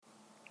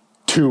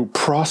to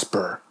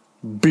prosper,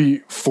 be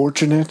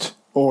fortunate,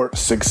 or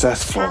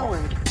successful.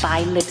 Powered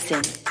by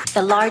Libsyn,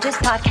 the largest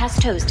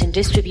podcast host and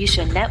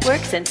distribution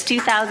network since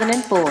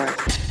 2004.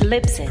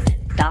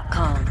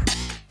 Libsyn.com.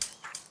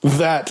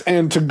 That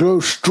and to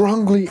grow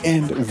strongly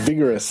and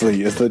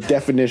vigorously is the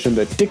definition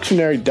that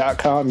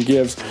dictionary.com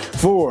gives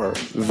for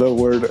the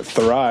word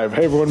thrive.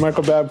 Hey everyone,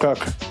 Michael Babcock,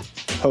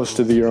 host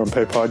of the Your Own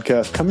Pay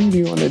podcast, coming to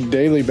you on a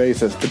daily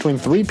basis between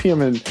 3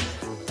 p.m. and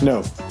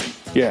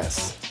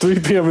 3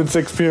 p.m. and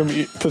 6 p.m.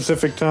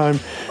 Pacific time.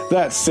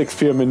 That's 6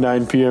 p.m. and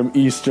 9 p.m.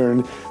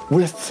 Eastern,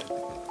 with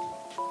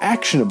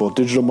actionable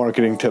digital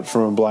marketing tips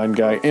from a blind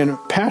guy and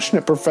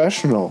passionate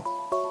professional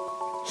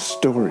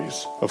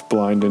stories of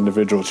blind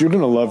individuals. You're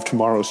going to love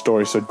tomorrow's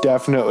story, so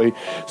definitely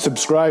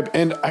subscribe.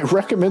 And I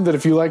recommend that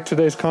if you like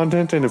today's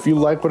content and if you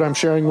like what I'm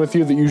sharing with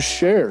you, that you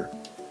share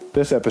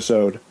this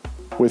episode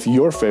with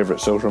your favorite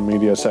social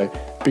media site,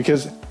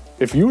 because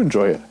if you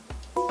enjoy it,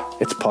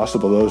 it's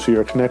possible those who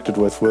you're connected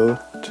with will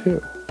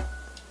too.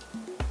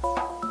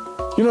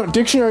 You know,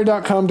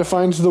 dictionary.com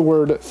defines the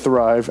word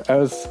thrive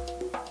as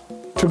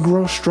to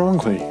grow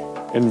strongly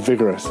and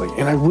vigorously,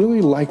 and I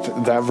really liked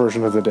that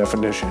version of the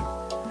definition.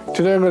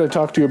 Today I'm going to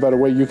talk to you about a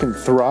way you can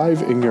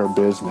thrive in your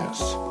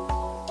business.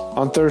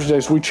 On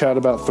Thursdays, we chat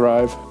about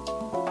thrive.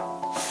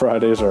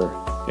 Fridays are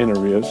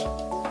interviews.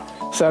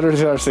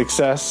 Saturdays are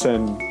success,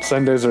 and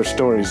Sundays are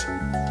stories.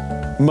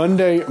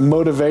 Monday,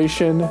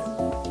 motivation.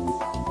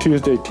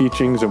 Tuesday,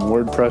 teachings, and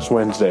WordPress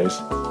Wednesdays.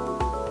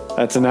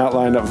 That's an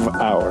outline of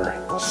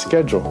our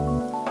schedule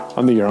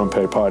on the Your Own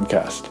Pay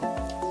podcast.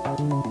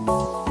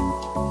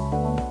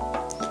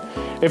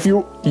 If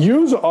you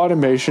use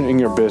automation in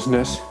your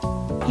business,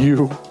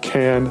 you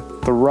can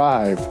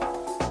thrive.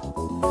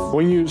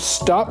 When you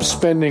stop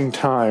spending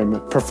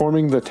time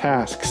performing the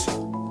tasks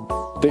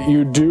that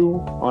you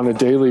do on a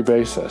daily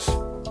basis,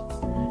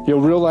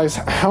 you'll realize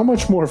how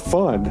much more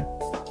fun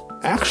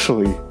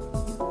actually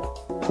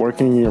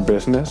working in your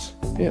business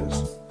is.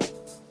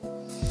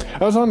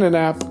 I was on an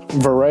app,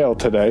 Verail,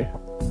 today,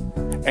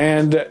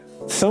 and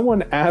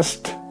someone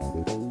asked,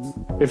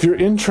 if you're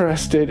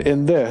interested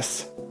in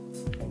this,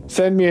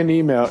 send me an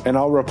email and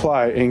I'll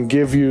reply and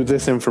give you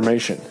this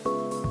information.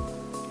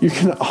 You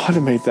can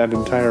automate that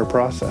entire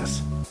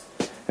process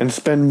and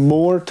spend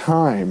more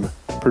time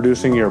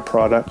producing your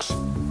products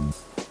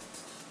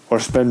or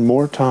spend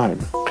more time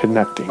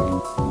connecting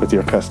with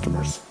your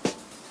customers.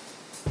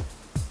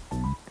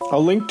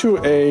 I'll link to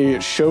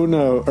a show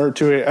note or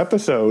to an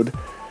episode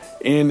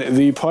in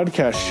the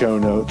podcast show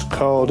notes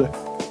called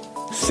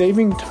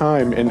Saving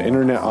Time in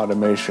Internet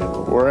Automation,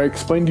 where I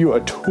explain to you a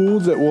tool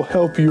that will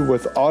help you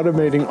with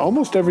automating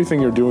almost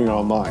everything you're doing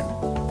online.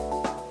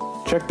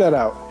 Check that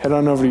out. Head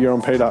on over to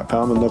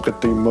yourownpay.com and look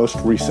at the most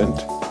recent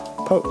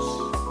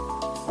posts.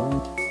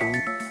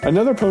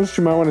 Another post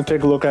you might want to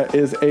take a look at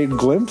is a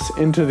glimpse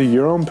into the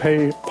Your Own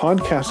Pay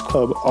Podcast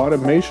Club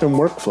automation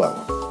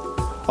workflow.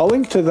 I'll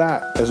link to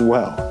that as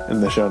well in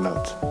the show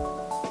notes.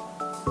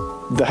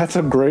 That's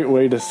a great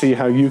way to see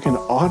how you can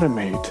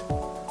automate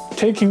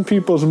taking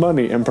people's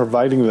money and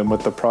providing them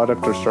with the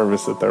product or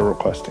service that they're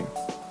requesting.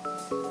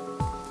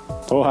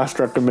 The last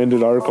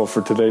recommended article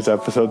for today's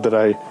episode that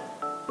I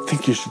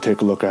think you should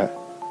take a look at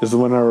is the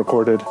one I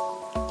recorded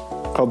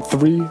called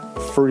 3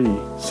 Free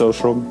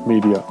Social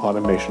Media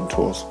Automation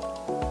Tools.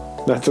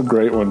 That's a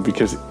great one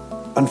because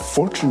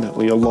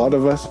unfortunately a lot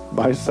of us,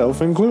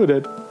 myself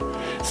included,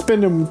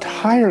 spend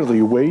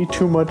entirely way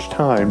too much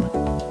time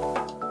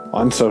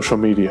on social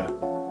media.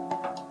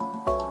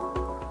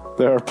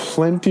 There are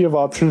plenty of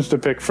options to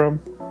pick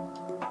from,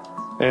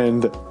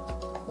 and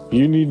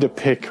you need to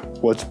pick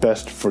what's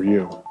best for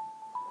you.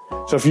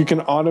 So if you can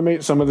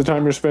automate some of the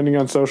time you're spending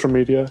on social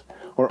media,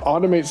 or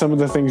automate some of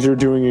the things you're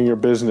doing in your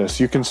business,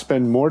 you can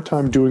spend more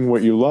time doing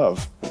what you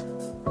love.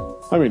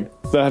 I mean,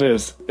 that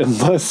is,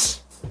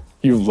 unless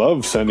you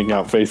love sending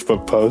out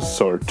Facebook posts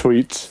or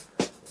tweets.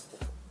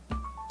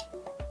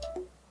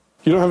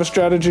 You don't have a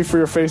strategy for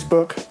your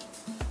Facebook?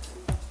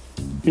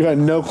 You got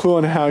no clue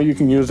on how you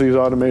can use these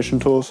automation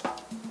tools?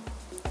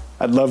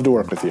 I'd love to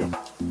work with you.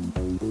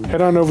 Head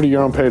on over to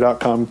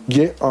yourownpay.com.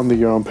 Get on the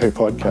Your Own Pay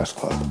Podcast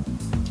Club.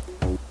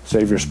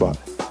 Save your spot.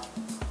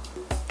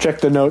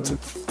 Check the notes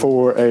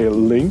for a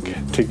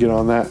link to get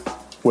on that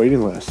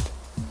waiting list.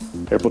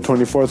 April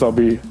 24th, I'll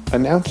be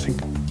announcing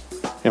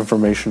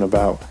information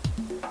about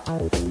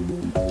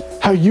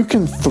how you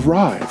can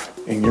thrive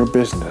in your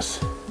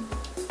business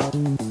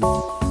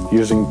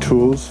using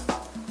tools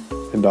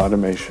and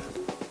automation.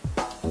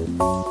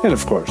 And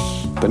of course,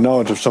 the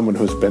knowledge of someone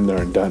who's been there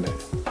and done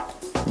it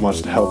and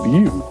wants to help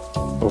you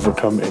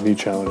overcome any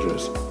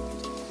challenges.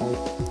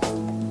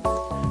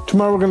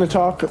 Tomorrow we're going to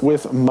talk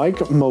with Mike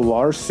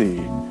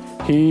Malarcy.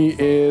 He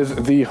is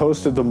the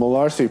host of the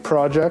Malarcy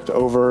Project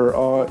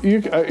over,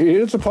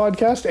 it's a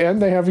podcast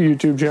and they have a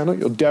YouTube channel.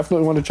 You'll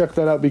definitely want to check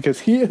that out because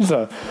he is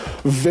a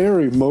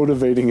very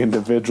motivating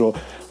individual.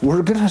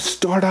 We're going to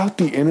start out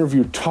the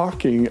interview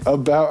talking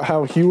about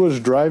how he was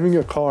driving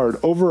a car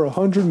at over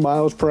 100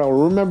 miles per hour.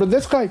 Remember,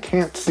 this guy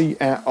can't see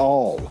at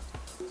all.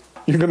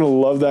 You're going to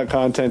love that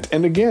content.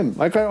 And again,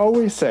 like I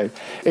always say,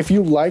 if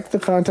you like the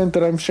content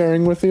that I'm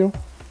sharing with you,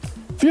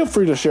 feel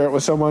free to share it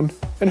with someone.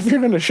 And if you're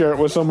going to share it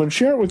with someone,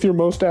 share it with your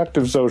most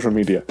active social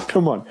media.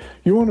 Come on.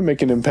 You want to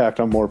make an impact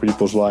on more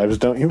people's lives,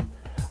 don't you?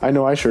 I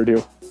know I sure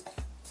do.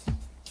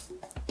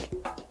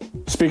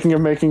 Speaking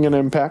of making an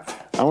impact,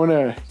 I want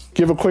to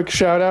give a quick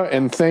shout out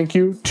and thank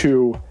you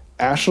to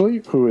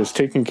Ashley, who is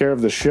taking care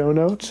of the show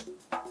notes.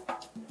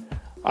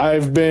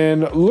 I've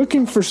been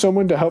looking for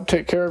someone to help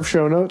take care of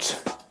show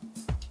notes.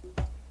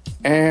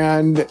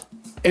 And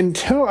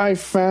until I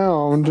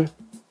found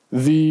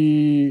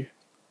the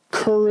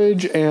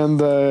courage and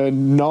the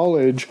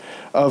knowledge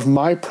of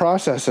my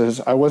processes,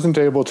 I wasn't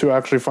able to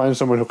actually find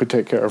someone who could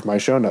take care of my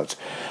show notes.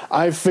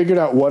 I've figured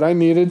out what I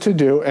needed to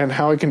do and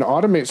how I can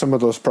automate some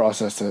of those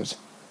processes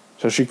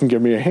so she can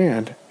give me a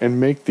hand and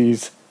make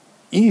these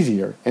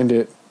easier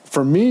and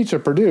for me to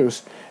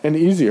produce and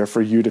easier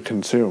for you to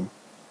consume.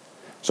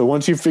 So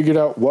once you've figured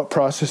out what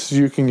processes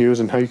you can use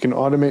and how you can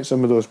automate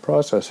some of those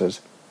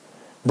processes,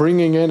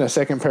 bringing in a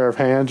second pair of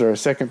hands or a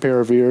second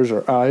pair of ears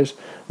or eyes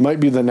might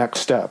be the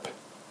next step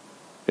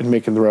in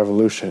making the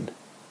revolution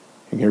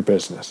in your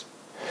business.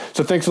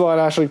 So thanks a lot,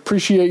 Ashley.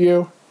 Appreciate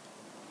you.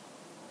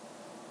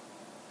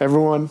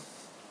 Everyone,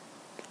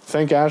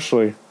 thank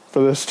Ashley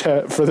for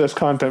this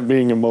content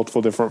being in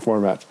multiple different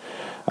formats.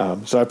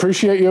 So I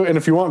appreciate you. And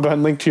if you want, go ahead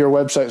and link to your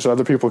website so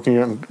other people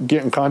can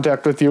get in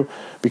contact with you,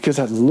 because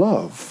I'd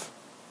love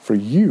for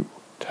you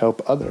to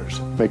help others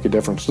make a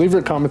difference. Leave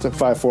your comments at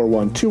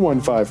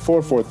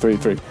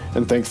 541-215-4433.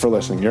 And thanks for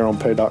listening.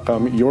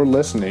 YourOwnPay.com. You're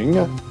listening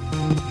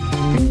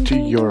to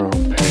Your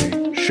Own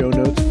Pay. Show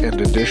notes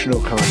and additional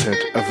content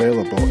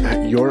available at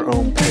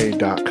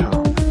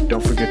YourOwnPay.com.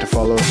 Don't forget to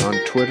follow us on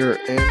Twitter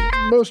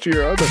and most of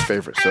your other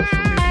favorite social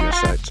media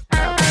sites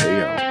at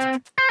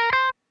Payo.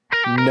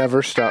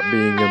 Never stop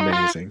being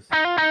amazing.